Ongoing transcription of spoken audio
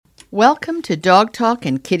Welcome to Dog Talk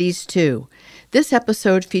and Kitties Too. This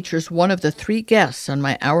episode features one of the 3 guests on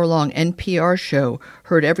my hour-long NPR show,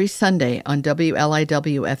 heard every Sunday on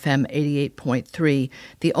WLIW-FM 88.3,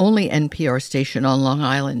 the only NPR station on Long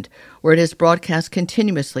Island, where it has broadcast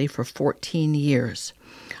continuously for 14 years.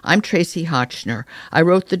 I'm Tracy Hotchner. I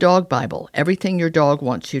wrote the Dog Bible, Everything Your Dog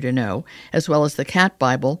Wants You to Know, as well as the Cat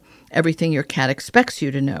Bible, Everything Your Cat Expects You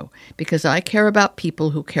to Know, because I care about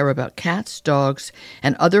people who care about cats, dogs,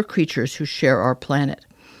 and other creatures who share our planet.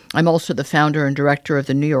 I'm also the founder and director of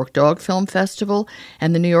the New York Dog Film Festival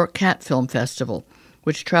and the New York Cat Film Festival,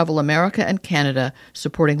 which travel America and Canada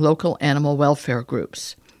supporting local animal welfare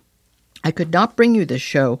groups. I could not bring you this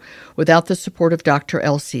show without the support of Dr.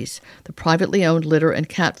 Elsie's, the privately owned litter and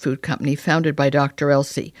cat food company founded by Dr.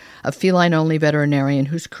 Elsie, a feline-only veterinarian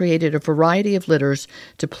who's created a variety of litters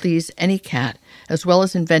to please any cat, as well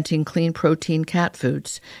as inventing clean protein cat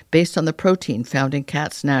foods based on the protein found in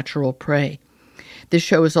cats' natural prey. This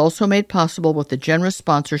show is also made possible with the generous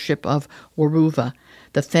sponsorship of Waruva,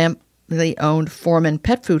 the family-owned Foreman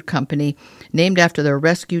pet food company named after their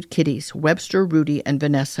rescued kitties, Webster, Rudy, and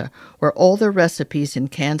Vanessa, where all their recipes in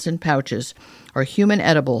cans and pouches are human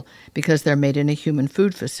edible because they're made in a human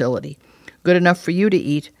food facility. Good enough for you to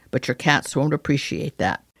eat, but your cats won't appreciate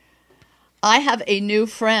that. I have a new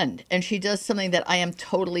friend, and she does something that I am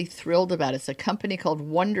totally thrilled about. It's a company called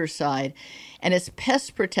Wondercide, and it's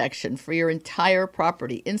pest protection for your entire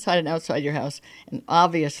property, inside and outside your house, and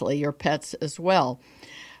obviously your pets as well.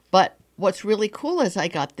 But what's really cool is I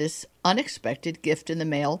got this unexpected gift in the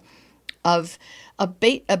mail of a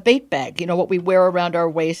bait bag, you know, what we wear around our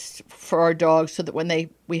waist for our dogs so that when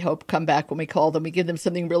we hope, come back when we call them, we give them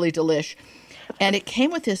something really delish. And it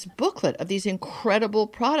came with this booklet of these incredible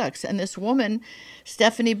products. And this woman,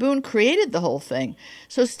 Stephanie Boone, created the whole thing.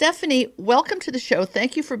 So Stephanie, welcome to the show.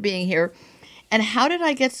 Thank you for being here. And how did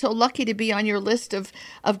I get so lucky to be on your list of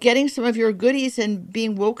getting some of your goodies and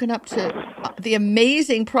being woken up to the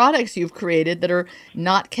amazing products you've created that are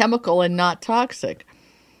not chemical and not toxic?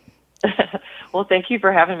 Well, thank you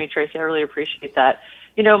for having me, Tracy. I really appreciate that.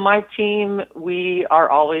 You know, my team, we are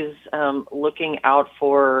always looking out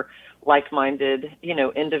for like-minded, you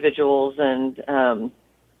know, individuals and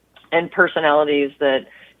personalities that,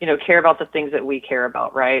 you know, care about the things that we care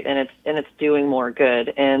about, right? And it's doing more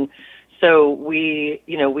good. And so we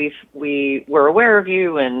were aware of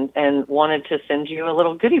you and wanted to send you a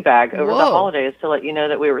little goodie bag over the holidays to let you know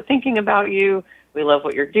that we were thinking about you. We love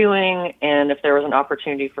what you're doing, and if there was an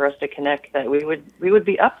opportunity for us to connect, that we would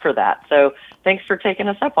be up for that. So thanks for taking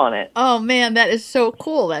us up on it. Oh man, that is so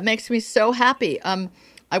cool. That makes me so happy.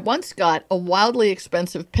 I once got a wildly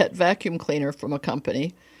expensive pet vacuum cleaner from a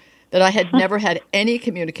company that I had never had any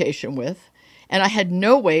communication with, and I had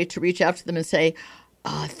no way to reach out to them and say,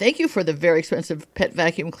 thank you for the very expensive pet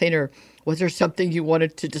vacuum cleaner. Was there something you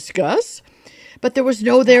wanted to discuss? But there was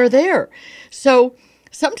no there. So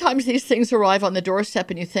sometimes these things arrive on the doorstep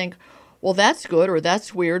and you think, well, that's good or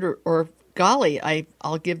that's weird or golly,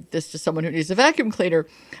 I'll give this to someone who needs a vacuum cleaner.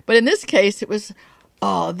 But in this case, it was,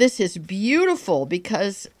 oh, this is beautiful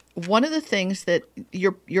because one of the things that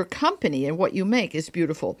your company and what you make is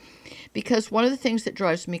beautiful. Because one of the things that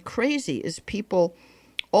drives me crazy is people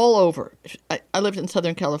all over. I lived in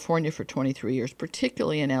Southern California for 23 years,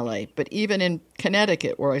 particularly in LA, but even in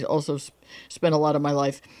Connecticut, where I also spent a lot of my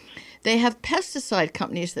life, they have pesticide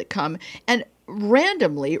companies that come and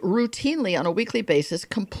randomly, routinely, on a weekly basis,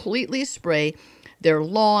 completely spray their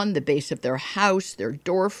lawn, the base of their house, their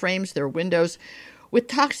door frames, their windows with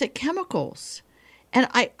toxic chemicals. And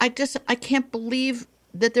I can't believe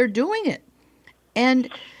that they're doing it.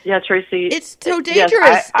 And yeah, Tracy, it's so dangerous.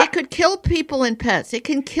 Yes, it could kill people and pets. It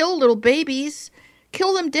can kill little babies,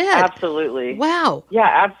 kill them dead. Absolutely. Wow.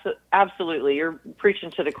 Yeah, absolutely. You're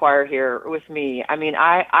preaching to the choir here with me. I mean,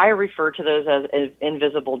 I refer to those as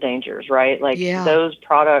invisible dangers, right? Like those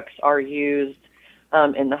products are used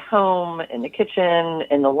in the home, in the kitchen,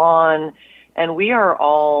 in the lawn, and we are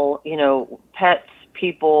all, you know, pets,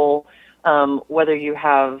 people, whether you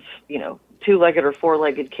have, you know, 2-legged or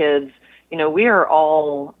 4-legged kids. You know, we are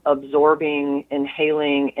all absorbing,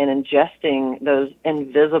 inhaling, and ingesting those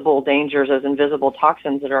invisible dangers, those invisible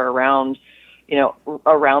toxins that are around, you know,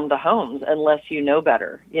 around the homes, unless you know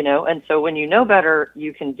better, you know. And so when you know better,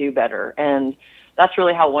 you can do better. And that's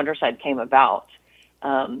really how Wondercide came about,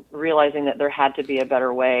 realizing that there had to be a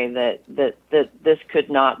better way, that this could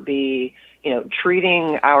not be, you know,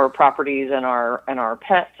 treating our properties and our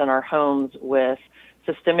pets and our homes with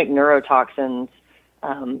systemic neurotoxins,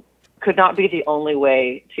 could not be the only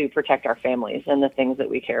way to protect our families and the things that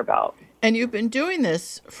we care about. And you've been doing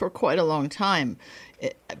this for quite a long time.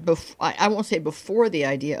 I won't say before the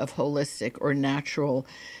idea of holistic or natural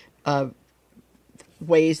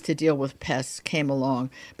ways to deal with pests came along,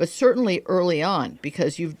 but certainly early on,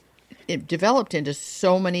 because you've developed into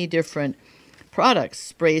so many different products,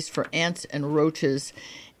 sprays for ants and roaches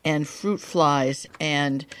and fruit flies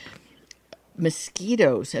and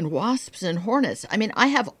mosquitoes and wasps and hornets. I mean, I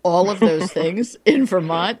have all of those things in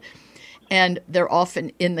Vermont, and they're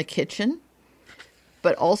often in the kitchen,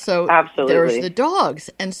 but also Absolutely. There's the dogs.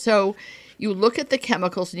 And so you look at the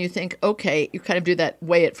chemicals and you think, okay, you kind of do that,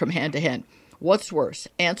 weigh it from hand to hand. What's worse,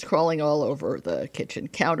 ants crawling all over the kitchen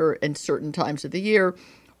counter in certain times of the year,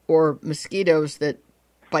 or mosquitoes that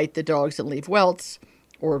bite the dogs and leave welts,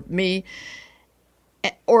 or me,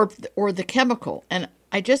 or the chemical? And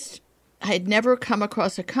I had never come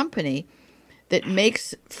across a company that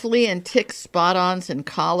makes flea and tick spot-ons and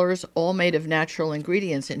collars, all made of natural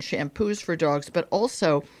ingredients, and shampoos for dogs, but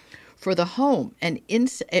also for the home and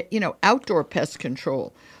outdoor pest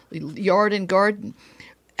control, yard and garden.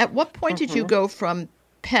 At what point did you go from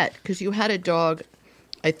pet, because you had a dog,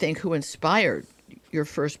 I think, who inspired your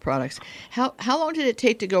first products. How long did it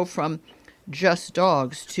take to go from just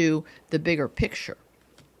dogs to the bigger picture?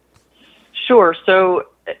 Sure. So,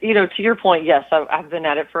 to your point, yes, I've been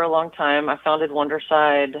at it for a long time. I founded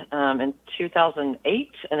Wondercide in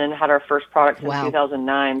 2008 and then had our first product in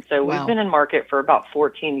 2009. So we've been in market for about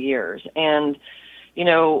 14 years. And,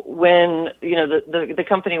 when, the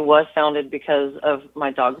company was founded because of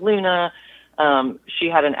my dog, Luna. She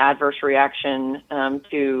had an adverse reaction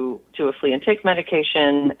to a flea and tick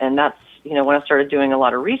medication. And that's, when I started doing a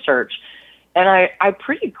lot of research. And I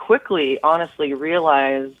pretty quickly, honestly,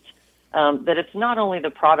 realized that it's not only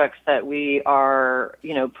the products that we are,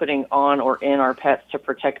 putting on or in our pets to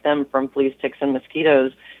protect them from fleas, ticks, and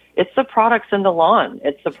mosquitoes. It's the products in the lawn.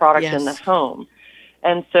 It's the products in the home.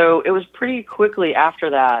 And so it was pretty quickly after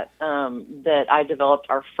that that I developed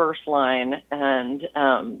our first line. And,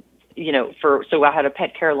 so I had a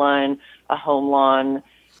pet care line, a home lawn,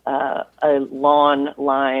 a lawn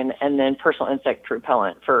line, and then personal insect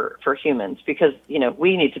repellent for humans, because,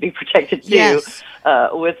 we need to be protected too,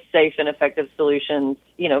 with safe and effective solutions,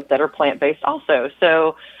 that are plant-based also.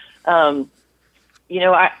 So, the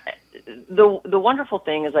wonderful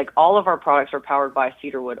thing is, like, all of our products are powered by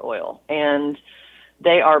cedarwood oil, and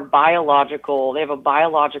they are biological. They have a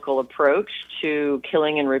biological approach to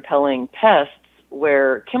killing and repelling pests,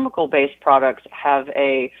 where chemical-based products have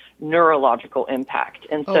a neurological impact.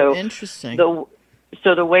 And so, interesting.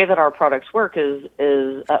 So the way that our products work is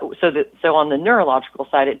so on the neurological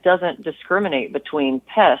side, it doesn't discriminate between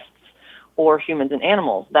pests or humans and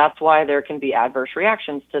animals. That's why there can be adverse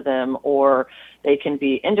reactions to them, or they can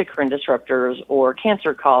be endocrine disruptors, or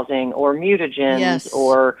cancer-causing, or mutagens,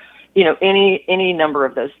 or any number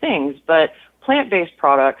of those things. But plant-based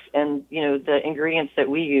products and, the ingredients that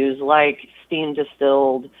we use, like steam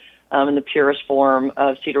distilled in the purest form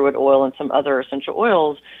of cedarwood oil and some other essential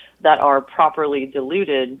oils that are properly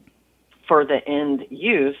diluted for the end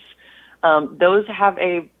use, those have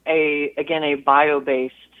a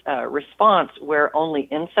bio-based response where only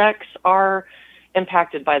insects are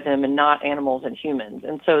impacted by them and not animals and humans.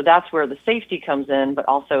 And so that's where the safety comes in, but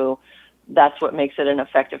also that's what makes it an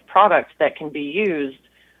effective product that can be used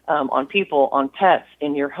on people, on pets,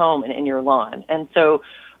 in your home and in your lawn. And so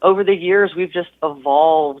over the years, we've just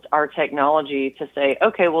evolved our technology to say,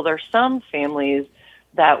 okay, well, there's some families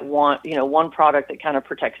that want, one product that kind of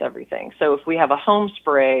protects everything. So if we have a home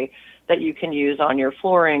spray that you can use on your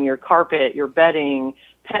flooring, your carpet, your bedding,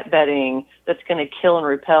 pet bedding, that's going to kill and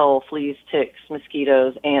repel fleas, ticks,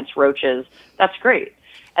 mosquitoes, ants, roaches, that's great.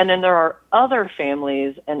 And then there are other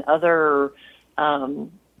families and other,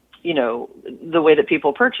 the way that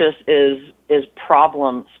people purchase is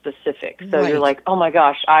problem specific. So you're like, oh my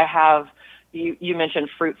gosh, I have, you mentioned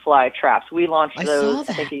fruit fly traps. We launched those,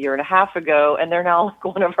 I think, a year and a half ago, and they're now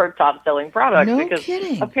one of our top selling products. No because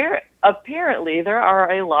kidding. Apparently there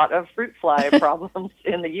are a lot of fruit fly problems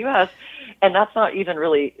in the U.S., and that's not even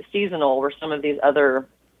really seasonal, where some of these other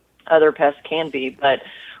pests can be. But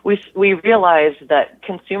we realize that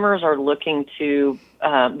consumers are looking to,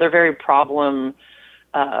 they're very problem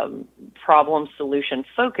solution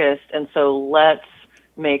focused. And so let's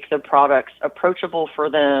make the products approachable for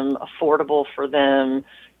them, affordable for them,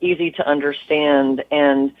 easy to understand,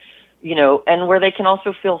 and, and where they can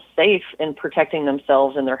also feel safe in protecting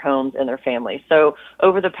themselves and their homes and their families. So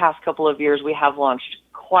over the past couple of years, we have launched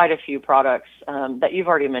quite a few products that you've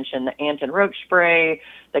already mentioned: the ant and roach spray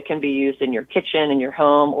that can be used in your kitchen, in your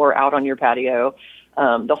home, or out on your patio,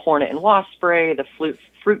 the hornet and wasp spray, the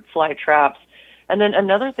fruit fly traps. And then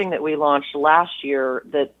another thing that we launched last year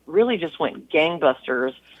that really just went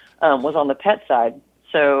gangbusters was on the pet side.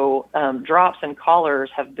 So drops and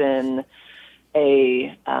collars have been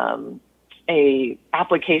a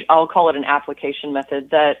application. I'll call it an application method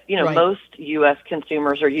that right. most U.S.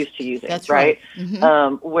 consumers are used to using. That's right.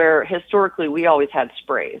 Mm-hmm. Where historically we always had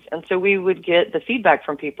sprays, and so we would get the feedback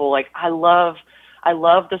from people like, I love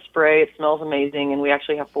the spray. It smells amazing, and we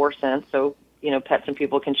actually have 4 scents, so pets and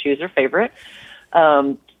people can choose their favorite.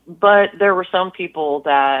 But there were some people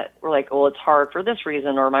that were like, well, it's hard for this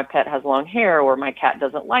reason, or my pet has long hair, or my cat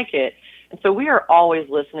doesn't like it. And so we are always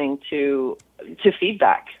listening to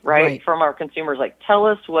feedback, right, from our consumers. Like, tell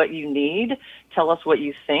us what you need, tell us what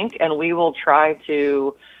you think, and we will try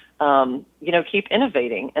to, keep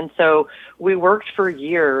innovating. And so we worked for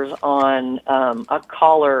years on a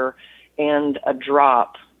collar and a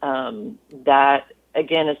drop that,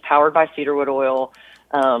 again, is powered by cedarwood oil,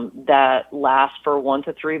 that lasts for 1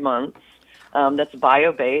 to 3 months, that's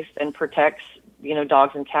bio-based and protects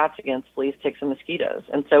dogs and cats against fleas, ticks, and mosquitoes.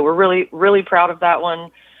 And so we're really, really proud of that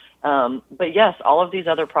one. But yes, all of these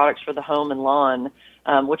other products for the home and lawn,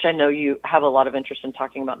 which I know you have a lot of interest in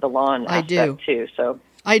talking about the lawn aspect too. So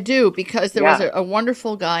I do, because there was a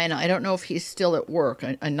wonderful guy, and I don't know if he's still at work,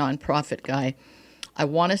 a nonprofit guy. I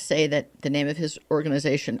want to say that the name of his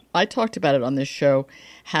organization, I talked about it on this show,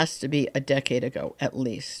 has to be a decade ago at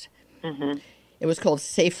least. Mm-hmm. It was called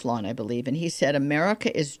Safe Lawn, I believe. And he said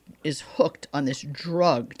America is hooked on this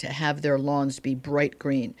drug to have their lawns be bright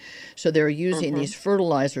green. So they're using these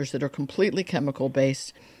fertilizers that are completely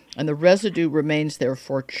chemical-based, and the residue remains there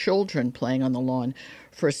for children playing on the lawn,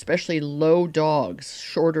 for especially low dogs,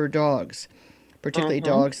 shorter dogs, particularly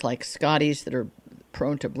dogs like Scotties that are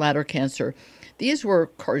prone to bladder cancer. These were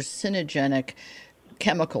carcinogenic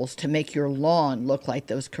chemicals to make your lawn look like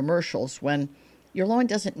those commercials, when your lawn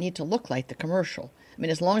doesn't need to look like the commercial. I mean,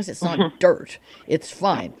 as long as it's not dirt, it's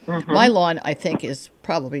fine. My lawn, I think, is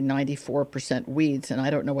probably 94% weeds, and I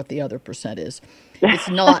don't know what the other percent is. It's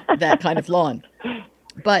not that kind of lawn.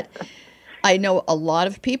 But I know a lot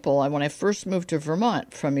of people, when I first moved to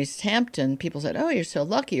Vermont from East Hampton, people said, oh, you're so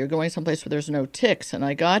lucky. You're going someplace where there's no ticks. And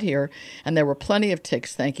I got here, and there were plenty of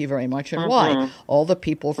ticks, thank you very much. And why? All the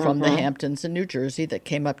people from the Hamptons in New Jersey that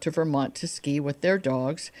came up to Vermont to ski with their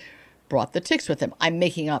dogs brought the ticks with them. I'm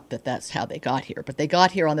making up that that's how they got here, but they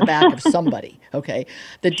got here on the back of somebody. Okay,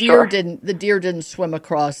 the deer didn't swim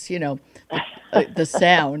across, the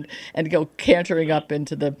sound and go cantering up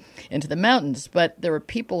into the mountains. But there are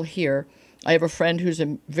people here. I have a friend who's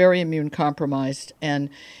very immune compromised and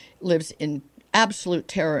lives in absolute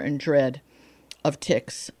terror and dread of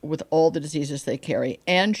ticks with all the diseases they carry.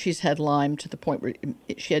 And she's had Lyme to the point where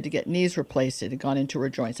she had to get knees replaced. It had gone into her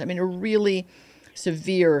joints. I mean, a really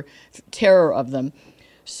severe terror of them.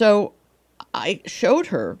 So I showed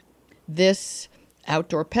her this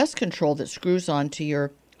outdoor pest control that screws onto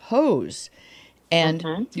your hose.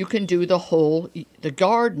 And you can do the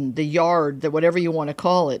garden, the yard, whatever you want to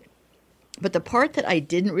call it. But the part that I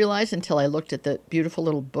didn't realize until I looked at the beautiful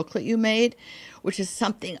little booklet you made, which is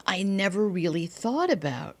something I never really thought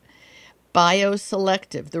about,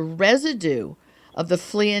 bioselective, the residue of the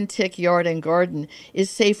flea and tick yard and garden is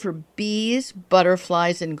safe for bees,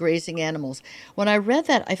 butterflies, and grazing animals. When I read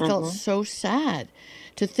that, I felt so sad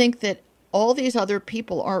to think that all these other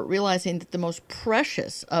people aren't realizing that the most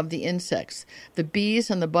precious of the insects, the bees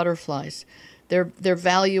and the butterflies, their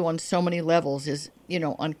value on so many levels is,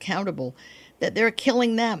 uncountable, that they're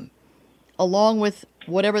killing them, along with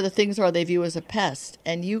whatever the things are they view as a pest.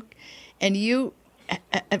 And you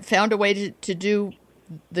found a way to do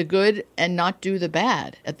the good and not do the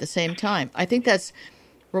bad at the same time. I think that's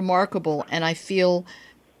remarkable, and I feel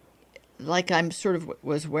like I'm sort of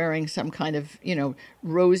was wearing some kind of,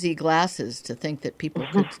 rosy glasses to think that people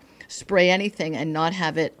could spray anything and not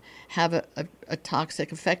have it have a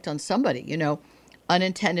toxic effect on somebody,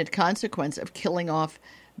 unintended consequence of killing off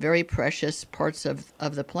very precious parts of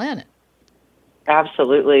the planet.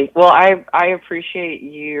 Absolutely. Well, I appreciate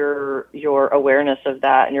your awareness of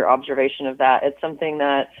that and your observation of that. It's something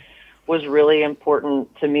that was really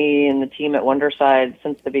important to me and the team at Wondercide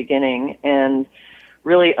since the beginning, and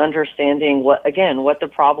really understanding what the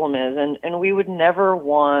problem is. And we would never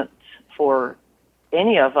want for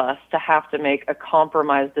any of us to have to make a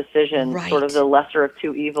compromised decision, sort of the lesser of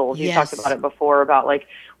two evils. You talked about it before about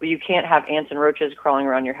you can't have ants and roaches crawling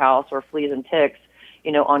around your house or fleas and ticks,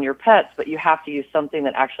 on your pets, but you have to use something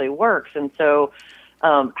that actually works. And so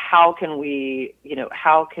how can we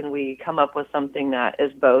come up with something that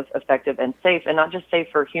is both effective and safe, and not just safe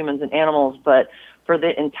for humans and animals, but for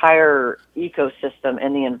the entire ecosystem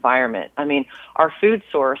and the environment. I mean, our food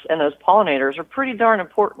source and those pollinators are pretty darn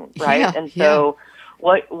important, right? Yeah, and so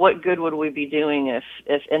what good would we be doing if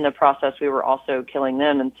in the process we were also killing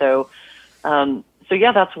them? And so,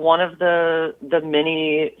 that's one of the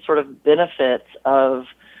many sort of benefits of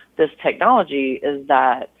this technology is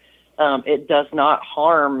that it does not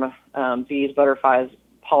harm bees, butterflies,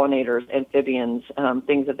 pollinators, amphibians,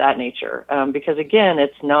 things of that nature. Because again,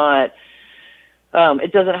 it's not,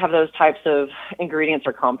 it doesn't have those types of ingredients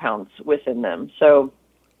or compounds within them. So,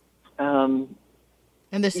 and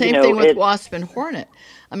the same thing with wasp and hornet.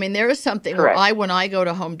 I mean, there is something correct. where when I go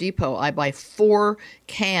to Home Depot, I buy 4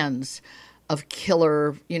 cans of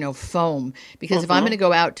killer, foam, because if I'm going to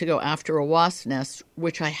go out to go after a wasp nest,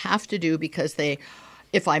 which I have to do because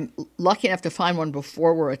if I'm lucky enough to find one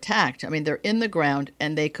before we're attacked, I mean, they're in the ground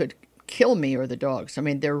and they could kill me or the dogs. I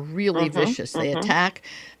mean, they're really vicious. They attack.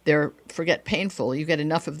 Forget painful. You get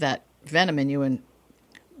enough of that venom in you and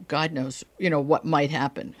God knows, what might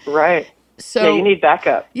happen. Right. So you need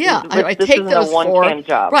backup. Yeah, I this take those a one-can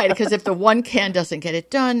job. Right, because if the one can doesn't get it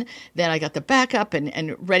done, then I got the backup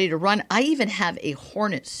and ready to run. I even have a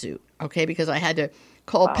hornet suit, okay, because I had to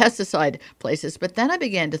call pesticide places. But then I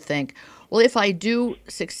began to think, well, if I do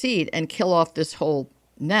succeed and kill off this whole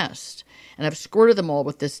nest, and I've squirted them all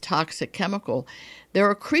with this toxic chemical, there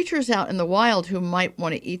are creatures out in the wild who might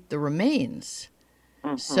want to eat the remains.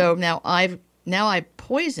 So now I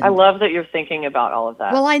poisoned. I love that you're thinking about all of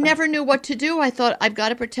that. Well, I never knew what to do. I thought I've got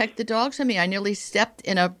to protect the dogs. I mean, I nearly stepped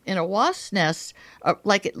in a wasp nest,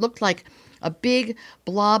 like it looked like a big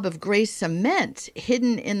blob of gray cement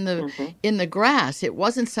hidden in the grass. It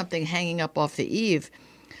wasn't something hanging up off the eave.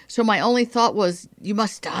 So my only thought was, you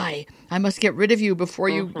must die. I must get rid of you before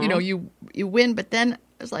you win. But then I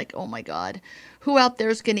was like, oh my God, who out there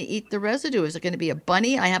is going to eat the residue? Is it going to be a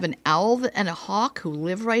bunny? I have an owl and a hawk who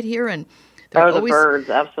live right here, and the birds,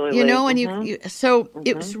 absolutely. And so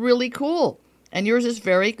it was really cool. And yours is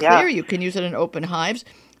very clear. You can use it in open hives.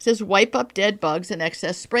 It says wipe up dead bugs and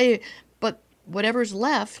excess spray, but whatever's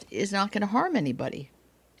left is not going to harm anybody,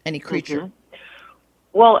 any creature.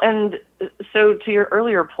 Well, and so to your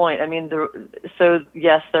earlier point, I mean,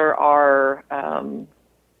 yes, there are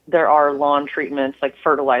lawn treatments like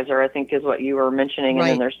fertilizer, I think is what you were mentioning, and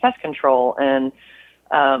then there's pest control. And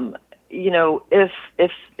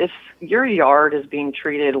if your yard is being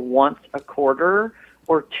treated once a quarter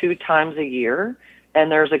or 2 times a year,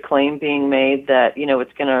 and there's a claim being made that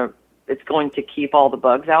it's going to keep all the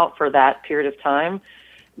bugs out for that period of time,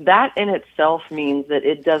 that in itself means that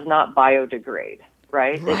it does not biodegrade,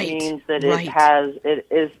 right? It means that it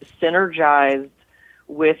is synergized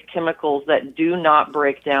with chemicals that do not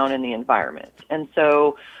break down in the environment. And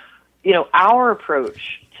so, our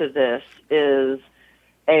approach to this is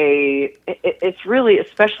it's really,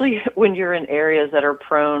 especially when you're in areas that are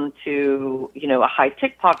prone to, a high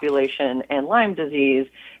tick population and Lyme disease,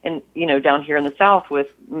 and, down here in the South with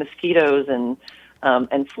mosquitoes and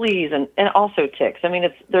fleas and also ticks. I mean,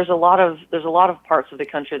 there's a lot of parts of the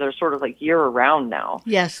country that are sort of like year round now.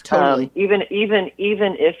 Yes, totally. Even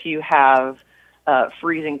if you have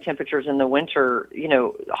freezing temperatures in the winter,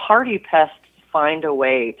 hardy pests find a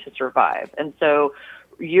way to survive. And so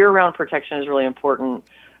year-round protection is really important,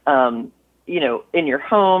 in your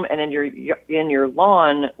home and in your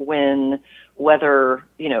lawn when weather,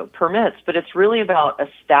 permits. But it's really about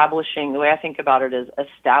establishing, the way I think about it is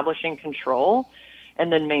establishing control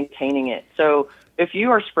and then maintaining it. So if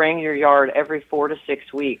you are spraying your yard every 4 to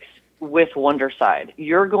 6 weeks with Wondercide,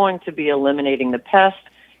 you're going to be eliminating the pest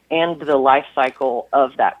and the life cycle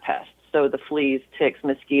of that pest. So the fleas, ticks,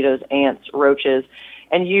 mosquitoes, ants, roaches,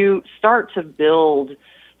 and you start to build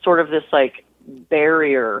sort of this like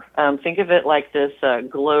barrier. Think of it like this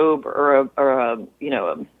globe or a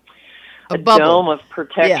dome of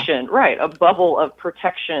protection, right? A bubble of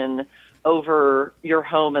protection over your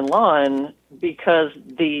home and lawn, because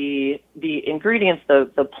the ingredients,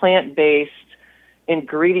 the plant-based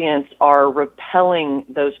ingredients are repelling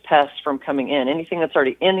those pests from coming in. Anything that's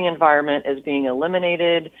already in the environment is being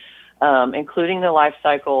eliminated, including the life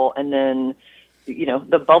cycle, and then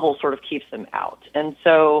the bubble sort of keeps them out. And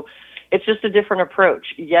so it's just a different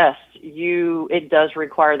approach. Yes, it does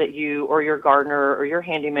require that you or your gardener or your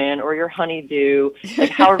handyman or your honeydew, like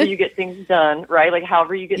however you get things done, right? Like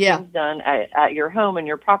however you get things done at your home and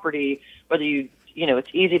your property, whether it's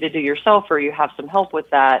easy to do yourself or you have some help with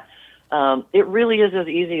that. It really is as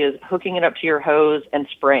easy as hooking it up to your hose and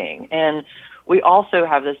spraying. And we also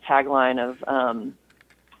have this tagline of,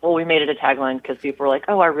 we made it a tagline because people were like,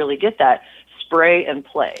 oh, I really get that. Spray and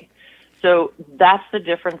play. So that's the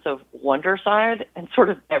difference of Wondercide and sort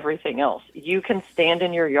of everything else. You can stand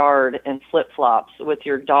in your yard in flip-flops with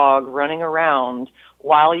your dog running around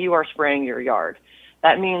while you are spraying your yard.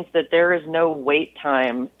 That means that there is no wait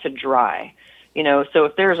time to dry. So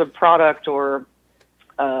if there's a product or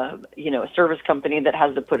a service company that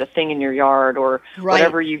has to put a thing in your yard, or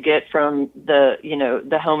whatever you get from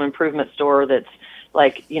the home improvement store that's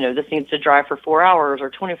like, this needs to dry for 4 hours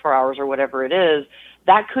or 24 hours or whatever it is,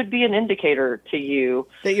 that could be an indicator to you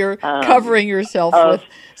that you're covering yourself with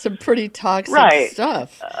some pretty toxic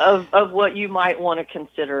stuff of what you might want to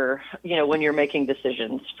consider, when you're making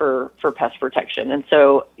decisions for pest protection. And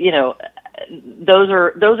so, those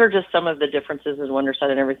are just some of the differences in Wondercide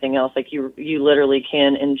and everything else. Like you literally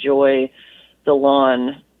can enjoy the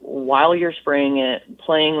lawn while you're spraying it,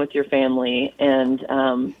 playing with your family, and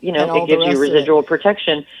it gives you residual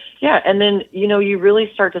protection. Yeah, and then, you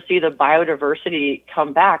really start to see the biodiversity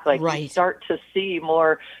come back. Like, you start to see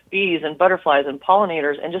more bees and butterflies and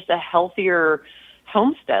pollinators and just a healthier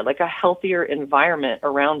homestead, like a healthier environment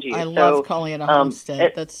around you. I love calling it a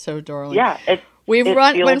homestead. That's so darling. Yeah.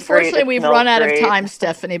 Unfortunately, we've run out of time, great.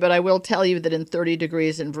 Stephanie, but I will tell you that in 30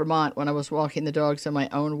 degrees in Vermont, when I was walking the dogs in my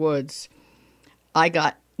own woods, I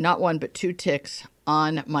got not one but 2 ticks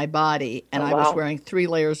on my body, and I was wearing 3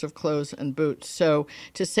 layers of clothes and boots. So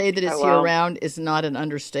to say that it's year-round is not an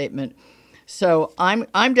understatement. So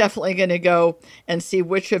I'm definitely going to go and see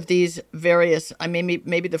which of these various,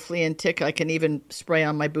 maybe the flea and tick I can even spray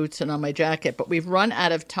on my boots and on my jacket, but we've run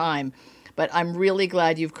out of time. But I'm really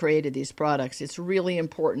glad you've created these products. It's really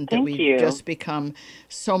important that we just become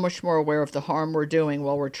so much more aware of the harm we're doing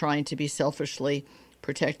while we're trying to be selfishly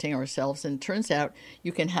protecting ourselves. And it turns out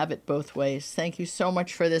you can have it both ways. Thank you so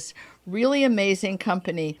much for this really amazing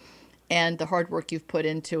company and the hard work you've put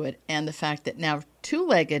into it, and the fact that now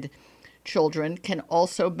 2-legged children can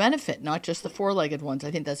also benefit, not just the 4-legged ones. I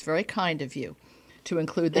think that's very kind of you to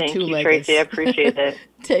include the 2-legged. Thank you, Tracy. I appreciate it.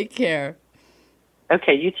 Take care.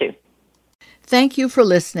 Okay, you too. Thank you for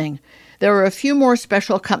listening. There are a few more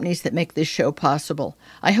special companies that make this show possible.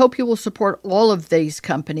 I hope you will support all of these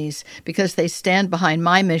companies because they stand behind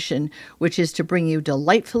my mission, which is to bring you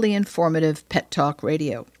delightfully informative pet talk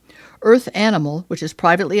radio. Earth Animal, which is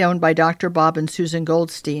privately owned by Dr. Bob and Susan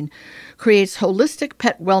Goldstein, creates holistic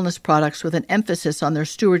pet wellness products with an emphasis on their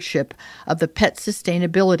stewardship of the Pet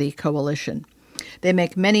Sustainability Coalition. They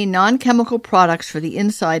make many non-chemical products for the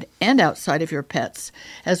inside and outside of your pets,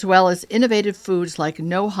 as well as innovative foods like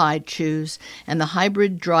no-hide chews and the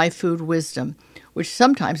hybrid dry food Wisdom, which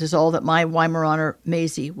sometimes is all that my Weimaraner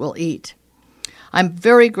Maisie will eat. I'm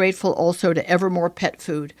very grateful also to Evermore Pet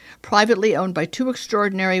Food, privately owned by 2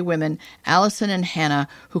 extraordinary women, Allison and Hannah,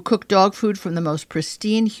 who cook dog food from the most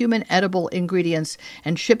pristine human edible ingredients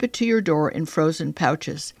and ship it to your door in frozen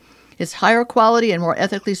pouches. It's higher quality and more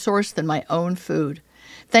ethically sourced than my own food.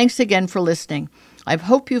 Thanks again for listening. I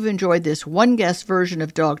hope you've enjoyed this one-guest version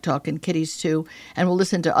of Dog Talk and Kitties Too, and will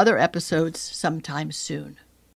listen to other episodes sometime soon.